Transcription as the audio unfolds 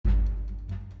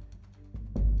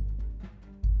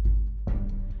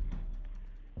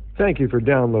Thank you for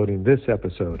downloading this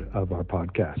episode of our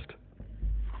podcast.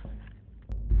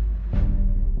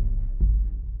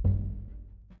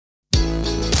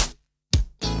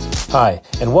 Hi,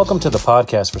 and welcome to the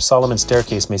podcast for Solomon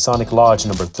Staircase Masonic Lodge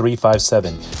number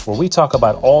 357, where we talk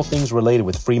about all things related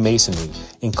with Freemasonry,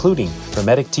 including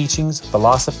Hermetic teachings,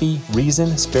 philosophy,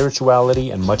 reason,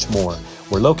 spirituality, and much more.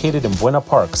 We're located in Buena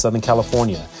Park, Southern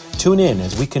California. Tune in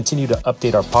as we continue to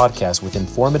update our podcast with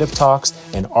informative talks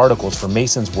and articles for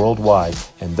Masons worldwide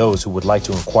and those who would like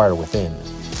to inquire within.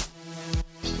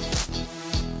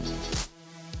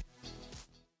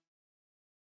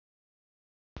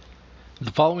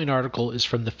 The following article is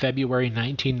from the February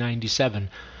 1997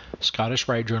 Scottish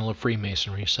Rite Journal of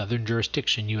Freemasonry, Southern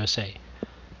Jurisdiction, USA.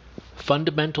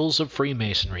 Fundamentals of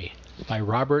Freemasonry by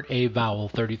Robert A.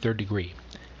 Vowell, 33rd degree.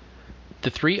 The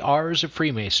 3 R's of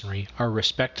Freemasonry are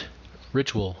respect,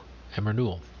 ritual, and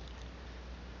renewal.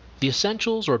 The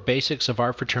essentials or basics of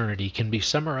our fraternity can be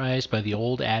summarized by the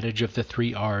old adage of the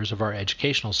 3 R's of our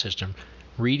educational system: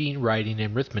 reading, writing,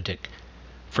 and arithmetic.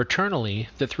 Fraternally,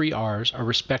 the 3 R's are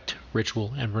respect,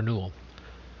 ritual, and renewal.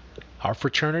 Our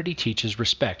fraternity teaches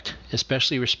respect,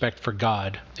 especially respect for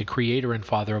God, the Creator and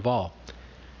Father of all.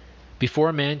 Before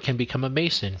a man can become a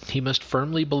Mason, he must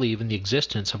firmly believe in the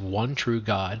existence of one true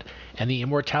God and the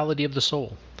immortality of the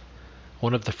soul.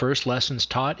 One of the first lessons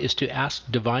taught is to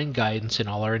ask divine guidance in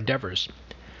all our endeavors.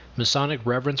 Masonic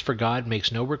reverence for God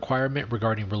makes no requirement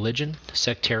regarding religion,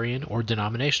 sectarian, or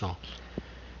denominational.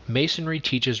 Masonry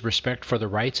teaches respect for the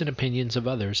rights and opinions of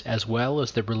others, as well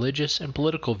as the religious and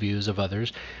political views of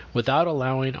others, without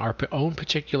allowing our own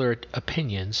particular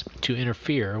opinions to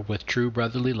interfere with true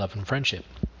brotherly love and friendship.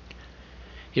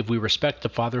 If we respect the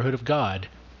fatherhood of God,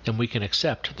 then we can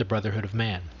accept the brotherhood of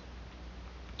man.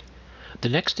 The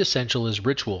next essential is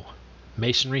ritual.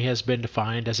 Masonry has been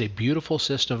defined as a beautiful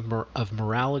system of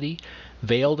morality,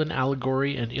 veiled in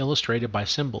allegory and illustrated by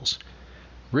symbols.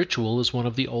 Ritual is one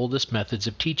of the oldest methods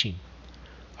of teaching.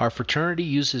 Our fraternity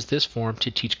uses this form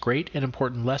to teach great and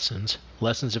important lessons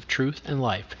of truth and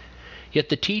life. Yet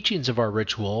the teachings of our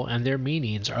ritual and their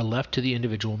meanings are left to the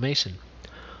individual Mason.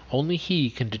 Only he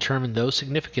can determine those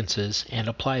significances and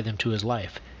apply them to his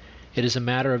life. It is a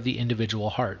matter of the individual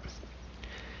heart.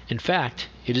 In fact,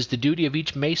 it is the duty of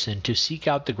each Mason to seek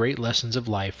out the great lessons of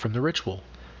life from the ritual.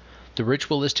 The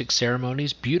ritualistic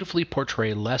ceremonies beautifully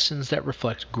portray lessons that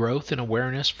reflect growth and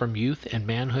awareness from youth and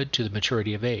manhood to the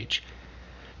maturity of age.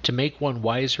 To make one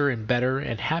wiser and better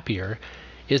and happier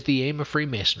is the aim of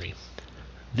Freemasonry.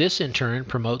 This in turn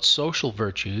promotes social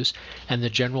virtues and the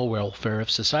general welfare of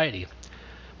society.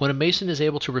 When a Mason is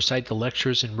able to recite the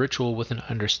lectures and ritual with an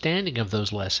understanding of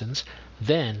those lessons,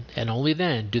 then and only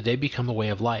then do they become a way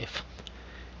of life.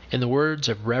 In the words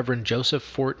of Reverend Joseph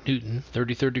Fort Newton,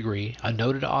 33rd degree, a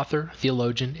noted author,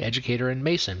 theologian, educator, and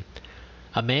Mason,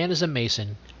 a man is a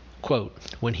Mason, quote,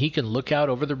 when he can look out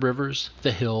over the rivers,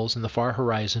 the hills, and the far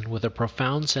horizon with a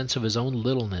profound sense of his own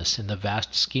littleness in the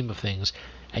vast scheme of things,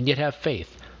 and yet have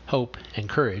faith, hope, and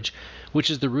courage,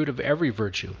 which is the root of every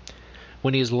virtue.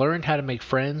 When he has learned how to make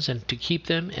friends and to keep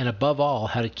them, and above all,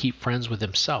 how to keep friends with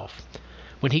himself.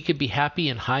 When he can be happy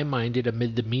and high-minded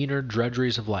amid the meaner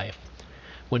drudgeries of life.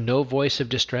 When no voice of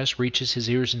distress reaches his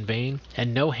ears in vain,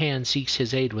 and no hand seeks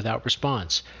his aid without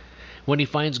response. When he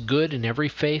finds good in every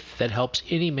faith that helps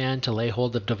any man to lay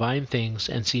hold of divine things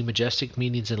and see majestic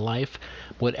meanings in life,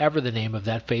 whatever the name of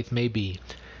that faith may be.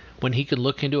 When he can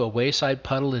look into a wayside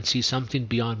puddle and see something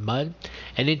beyond mud,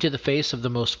 and into the face of the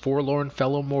most forlorn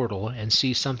fellow mortal and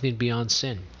see something beyond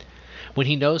sin. When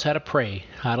he knows how to pray,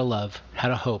 how to love, how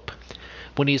to hope.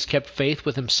 When he has kept faith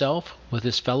with himself, with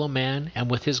his fellow man, and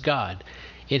with his God.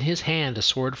 In his hand a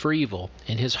sword for evil,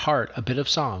 in his heart a bit of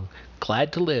song,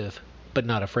 glad to live, but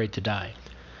not afraid to die.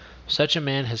 Such a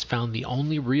man has found the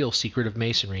only real secret of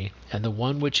Masonry, and the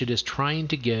one which it is trying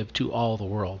to give to all the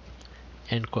world.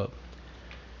 End quote.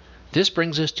 This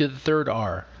brings us to the 3rd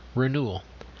R, renewal.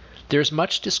 There is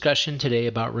much discussion today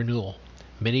about renewal.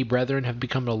 Many brethren have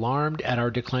become alarmed at our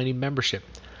declining membership.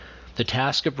 The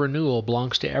task of renewal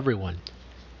belongs to everyone.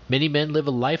 Many men live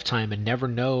a lifetime and never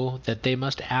know that they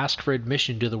must ask for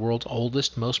admission to the world's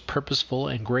oldest, most purposeful,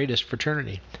 and greatest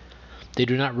fraternity. They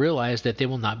do not realize that they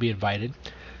will not be invited.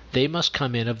 They must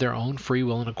come in of their own free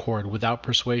will and accord, without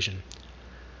persuasion.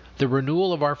 The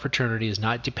renewal of our fraternity is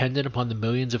not dependent upon the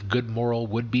millions of good moral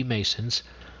would-be Masons.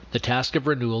 The task of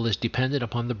renewal is dependent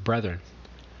upon the brethren.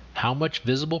 How much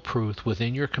visible proof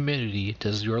within your community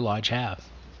does your lodge have?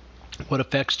 What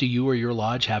effects do you or your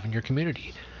lodge have in your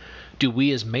community? Do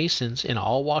we as Masons in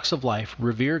all walks of life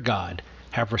revere God,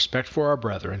 have respect for our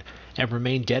brethren, and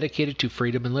remain dedicated to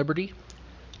freedom and liberty?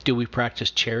 Do we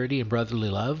practice charity and brotherly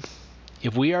love?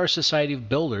 If we are a society of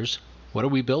builders, what are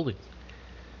we building?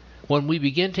 When we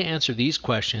begin to answer these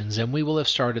questions, then we will have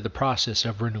started the process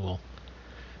of renewal.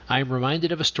 I am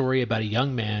reminded of a story about a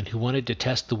young man who wanted to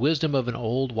test the wisdom of an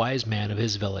old wise man of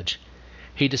his village.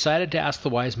 He decided to ask the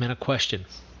wise man a question.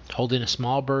 Holding a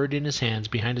small bird in his hands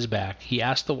behind his back, he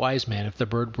asked the wise man if the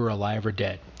bird were alive or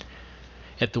dead.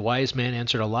 If the wise man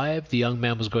answered alive, the young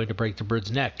man was going to break the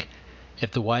bird's neck.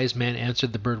 If the wise man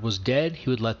answered the bird was dead, he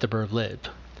would let the bird live.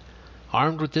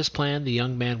 Armed with this plan, the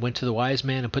young man went to the wise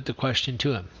man and put the question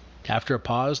to him. After a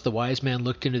pause, the wise man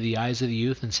looked into the eyes of the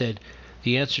youth and said,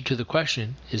 "The answer to the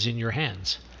question is in your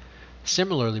hands."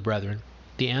 Similarly, brethren,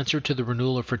 the answer to the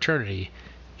renewal of fraternity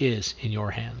is in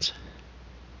your hands.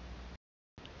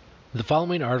 The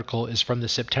following article is from the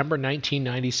September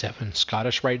 1997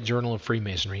 Scottish Rite Journal of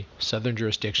Freemasonry, Southern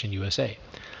Jurisdiction, USA.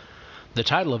 The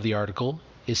title of the article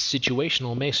is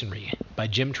Situational Masonry by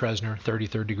Jim Tresner,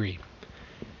 33rd degree.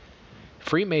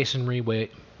 Freemasonry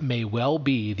may well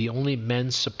be the only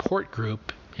men's support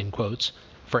group, in quotes,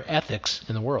 for ethics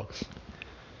in the world.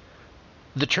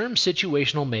 The term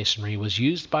situational masonry was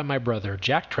used by my brother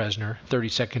Jack Tresner,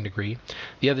 32nd degree,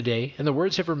 the other day, and the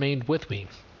words have remained with me.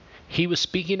 He was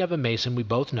speaking of a mason we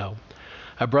both know,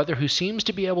 a brother who seems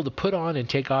to be able to put on and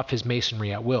take off his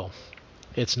masonry at will.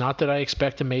 It's not that I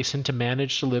expect a mason to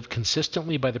manage to live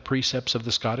consistently by the precepts of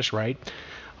the Scottish Rite.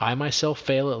 I myself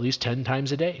fail at least 10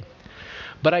 times a day.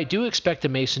 But I do expect a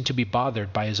mason to be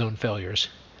bothered by his own failures.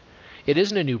 It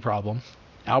isn't a new problem.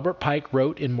 Albert Pike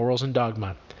wrote in Morals and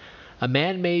Dogma, "A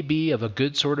man may be of a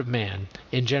good sort of man,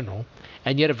 in general,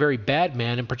 and yet a very bad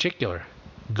man in particular.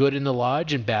 Good in the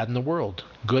lodge and bad in the world.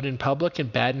 Good in public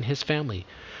and bad in his family.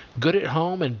 Good at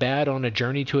home and bad on a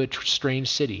journey to a strange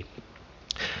city.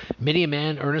 Many a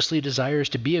man earnestly desires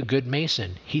to be a good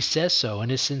mason. He says so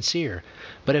and is sincere.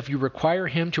 But if you require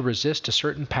him to resist a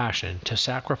certain passion, to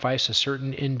sacrifice a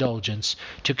certain indulgence,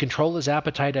 to control his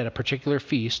appetite at a particular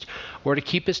feast, or to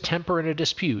keep his temper in a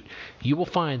dispute, you will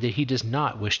find that he does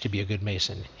not wish to be a good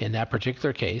mason in that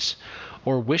particular case,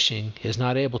 or wishing is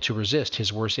not able to resist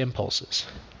his worst impulses."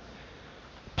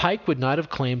 Pike would not have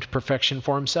claimed perfection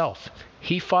for himself.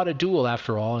 He fought a duel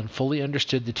after all and fully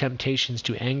understood the temptations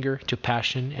to anger, to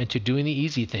passion, and to doing the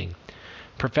easy thing.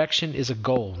 Perfection is a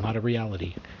goal, not a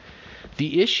reality.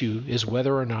 The issue is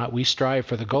whether or not we strive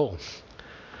for the goal.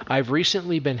 I've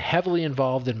recently been heavily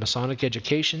involved in Masonic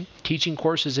education, teaching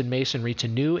courses in Masonry to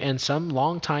new and some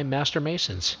long-time Master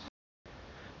Masons.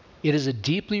 It is a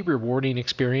deeply rewarding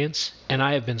experience, and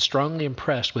I have been strongly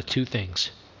impressed with 2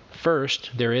 things.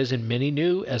 First, there is in many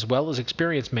new as well as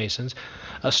experienced Masons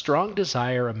a strong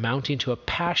desire amounting to a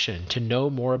passion to know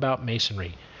more about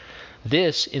Masonry.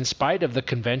 This, in spite of the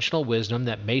conventional wisdom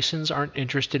that Masons aren't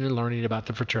interested in learning about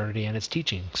the fraternity and its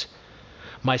teachings.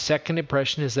 My second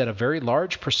impression is that a very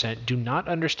large percent do not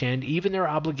understand even their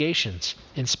obligations,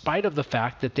 in spite of the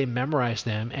fact that they memorize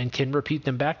them and can repeat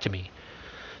them back to me.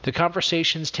 The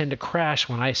conversations tend to crash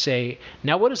when I say,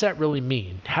 "Now what does that really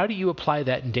mean? How do you apply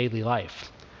that in daily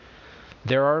life?"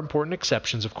 There are important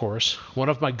exceptions, of course. One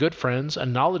of my good friends, a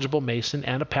knowledgeable Mason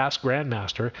and a past Grand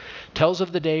Master, tells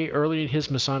of the day early in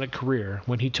his Masonic career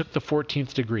when he took the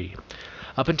 14th degree.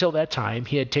 Up until that time,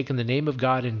 he had taken the name of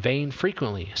God in vain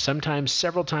frequently, sometimes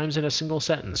several times in a single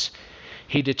sentence.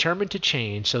 He determined to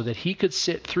change so that he could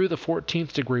sit through the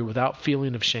 14th degree without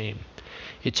feeling of shame.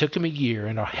 It took him a year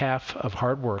and a half of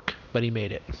hard work, but he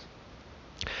made it.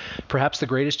 Perhaps the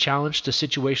greatest challenge to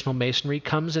situational Masonry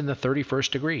comes in the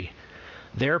 31st degree.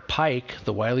 There Pike,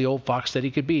 the wily old fox that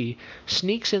he could be,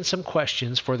 sneaks in some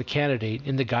questions for the candidate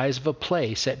in the guise of a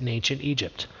play set in ancient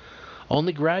Egypt.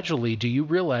 Only gradually do you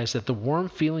realize that the warm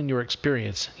feeling you're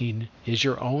experiencing is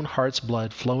your own heart's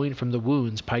blood flowing from the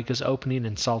wounds Pike is opening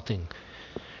and salting.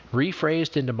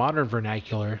 Rephrased into modern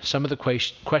vernacular, some of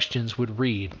the questions would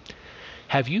read,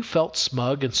 "Have you felt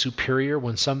smug and superior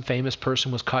when some famous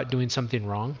person was caught doing something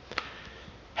wrong?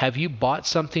 Have you bought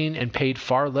something and paid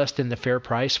far less than the fair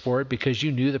price for it because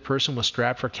you knew the person was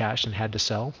strapped for cash and had to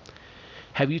sell?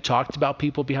 Have you talked about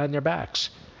people behind their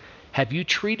backs? Have you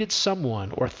treated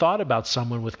someone or thought about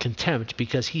someone with contempt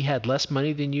because he had less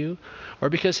money than you, or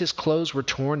because his clothes were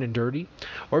torn and dirty,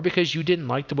 or because you didn't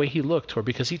like the way he looked, or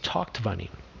because he talked funny?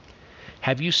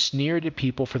 Have you sneered at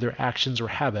people for their actions or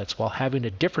habits while having a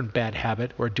different bad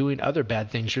habit or doing other bad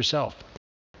things yourself?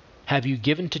 Have you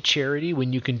given to charity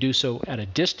when you can do so at a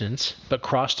distance, but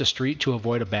crossed a street to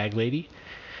avoid a bag lady?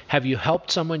 Have you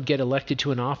helped someone get elected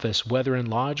to an office, whether in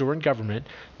lodge or in government,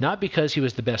 not because he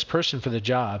was the best person for the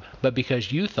job, but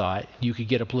because you thought you could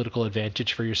get a political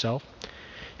advantage for yourself?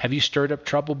 Have you stirred up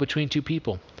trouble between 2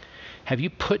 people? Have you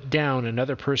put down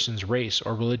another person's race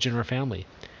or religion or family?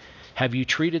 Have you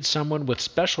treated someone with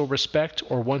special respect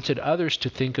or wanted others to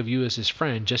think of you as his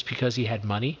friend just because he had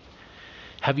money?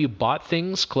 Have you bought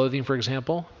things, clothing for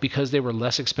example, because they were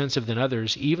less expensive than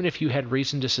others, even if you had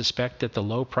reason to suspect that the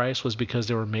low price was because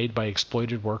they were made by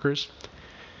exploited workers?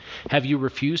 Have you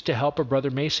refused to help a brother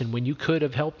Mason when you could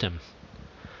have helped him?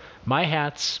 My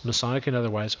hats, Masonic and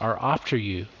otherwise, are off to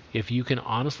you if you can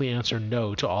honestly answer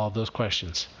no to all of those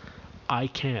questions. I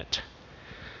can't.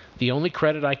 The only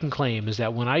credit I can claim is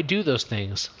that when I do those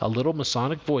things, a little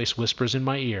Masonic voice whispers in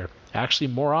my ear, actually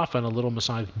more often a little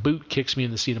Masonic boot kicks me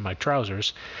in the seat of my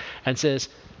trousers, and says,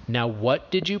 "Now what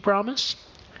did you promise?"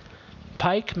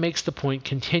 Pike makes the point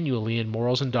continually in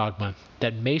Morals and Dogma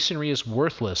that Masonry is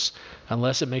worthless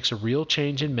unless it makes a real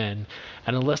change in men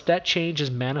and unless that change is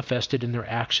manifested in their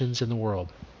actions in the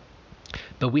world.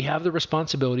 But we have the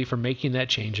responsibility for making that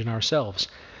change in ourselves.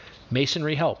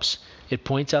 Masonry helps. It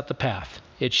points out the path.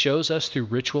 It shows us through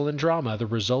ritual and drama the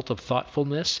result of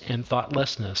thoughtfulness and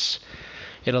thoughtlessness.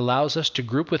 It allows us to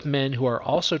group with men who are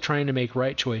also trying to make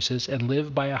right choices and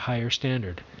live by a higher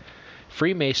standard.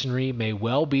 Freemasonry may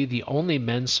well be the only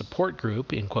men's support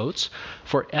group, in quotes,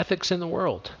 for ethics in the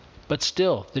world, but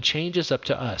still, the change is up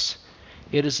to us.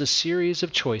 It is a series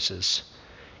of choices.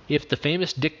 If the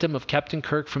famous dictum of Captain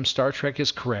Kirk from Star Trek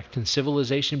is correct, and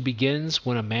civilization begins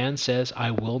when a man says, "I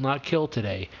will not kill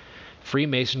today,"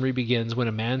 Freemasonry begins when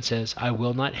a man says, "I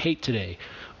will not hate today,"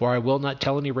 or "I will not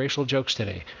tell any racial jokes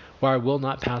today," or "I will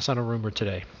not pass on a rumor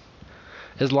today."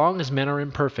 As long as men are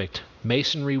imperfect,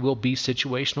 Masonry will be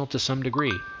situational to some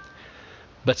degree.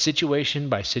 But situation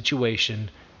by situation,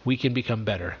 we can become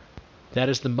better. That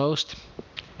is the most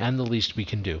and the least we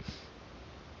can do.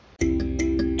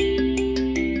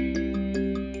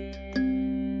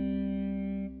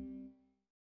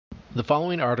 The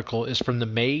following article is from the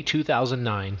May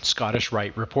 2009 Scottish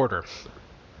Rite Reporter.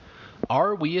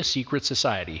 Are We a Secret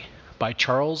Society? By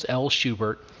Charles L.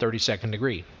 Schubert, 32nd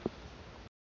degree.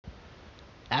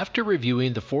 After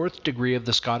reviewing the fourth degree of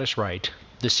the Scottish Rite,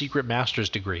 the Secret Master's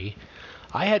degree,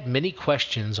 I had many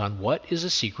questions on what is a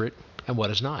secret and what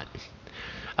is not.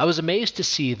 I was amazed to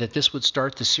see that this would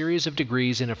start the series of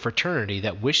degrees in a fraternity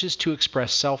that wishes to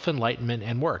express self-enlightenment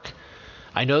and work.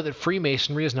 I know that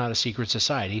Freemasonry is not a secret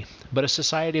society, but a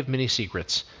society of many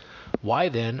secrets. Why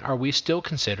then are we still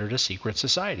considered a secret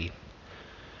society?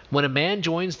 When a man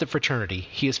joins the fraternity,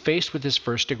 he is faced with his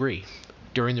first degree.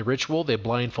 During the ritual, they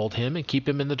blindfold him and keep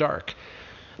him in the dark.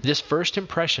 This first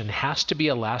impression has to be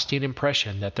a lasting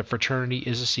impression that the fraternity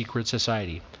is a secret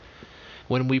society.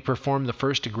 When we perform the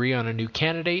first degree on a new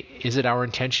candidate, is it our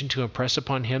intention to impress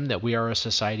upon him that we are a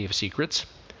society of secrets?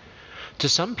 To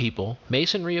some people,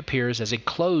 Masonry appears as a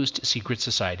closed secret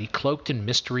society cloaked in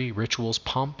mystery, rituals,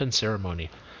 pomp, and ceremony.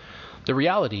 The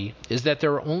reality is that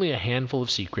there are only a handful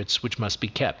of secrets which must be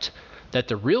kept, that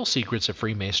the real secrets of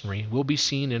Freemasonry will be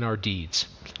seen in our deeds.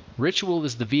 Ritual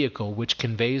is the vehicle which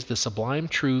conveys the sublime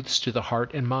truths to the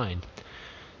heart and mind.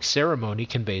 Ceremony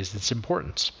conveys its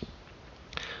importance.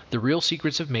 The real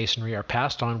secrets of Masonry are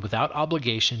passed on without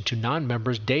obligation to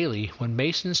non-members daily when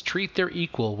Masons treat their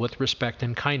equal with respect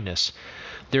and kindness.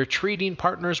 They're treating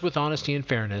partners with honesty and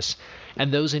fairness,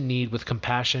 and those in need with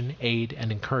compassion, aid,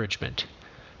 and encouragement.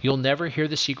 You'll never hear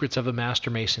the secrets of a Master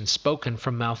Mason spoken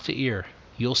from mouth to ear.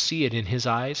 You'll see it in his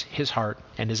eyes, his heart,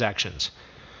 and his actions.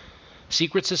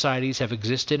 Secret societies have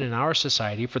existed in our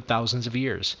society for thousands of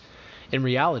years. In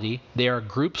reality, they are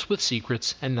groups with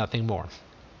secrets and nothing more.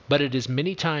 But it is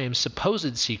many times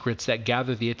supposed secrets that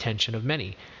gather the attention of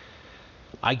many.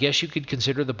 I guess you could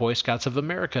consider the Boy Scouts of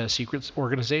America a secret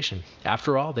organization.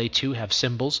 After all, they too have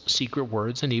symbols, secret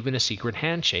words, and even a secret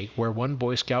handshake where one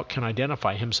Boy Scout can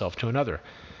identify himself to another.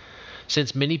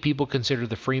 Since many people consider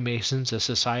the Freemasons a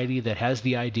society that has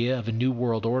the idea of a new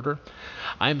world order,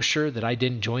 I am sure that I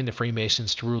didn't join the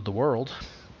Freemasons to rule the world.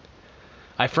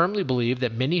 I firmly believe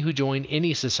that many who join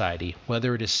any society,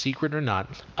 whether it is secret or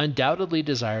not, undoubtedly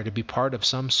desire to be part of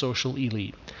some social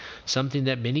elite, something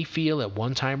that many feel at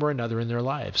one time or another in their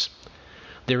lives.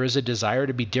 There is a desire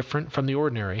to be different from the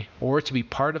ordinary, or to be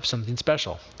part of something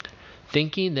special,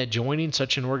 thinking that joining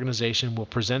such an organization will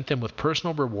present them with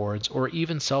personal rewards or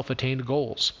even self-attained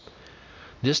goals.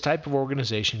 This type of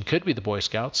organization could be the Boy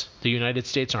Scouts, the United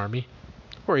States Army,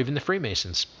 or even the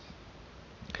Freemasons.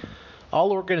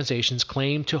 All organizations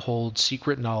claim to hold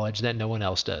secret knowledge that no one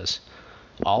else does.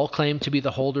 All claim to be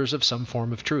the holders of some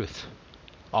form of truth.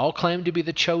 All claim to be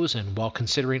the chosen while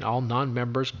considering all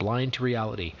non-members blind to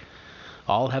reality.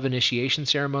 All have initiation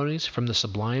ceremonies, from the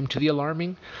sublime to the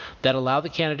alarming, that allow the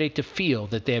candidate to feel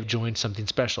that they have joined something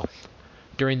special.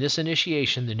 During this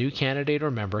initiation, the new candidate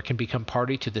or member can become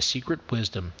party to the secret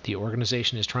wisdom the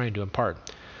organization is trying to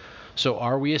impart. So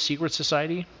are we a secret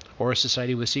society or a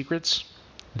society with secrets?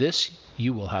 This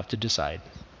you will have to decide.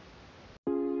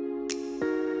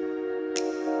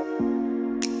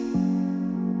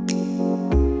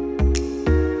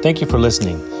 Thank you for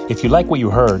listening. If you like what you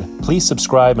heard, please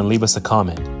subscribe and leave us a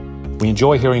comment. We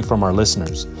enjoy hearing from our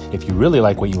listeners. If you really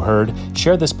like what you heard,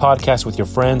 share this podcast with your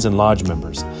friends and lodge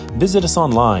members. Visit us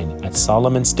online at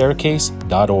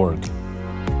solomonstaircase.org.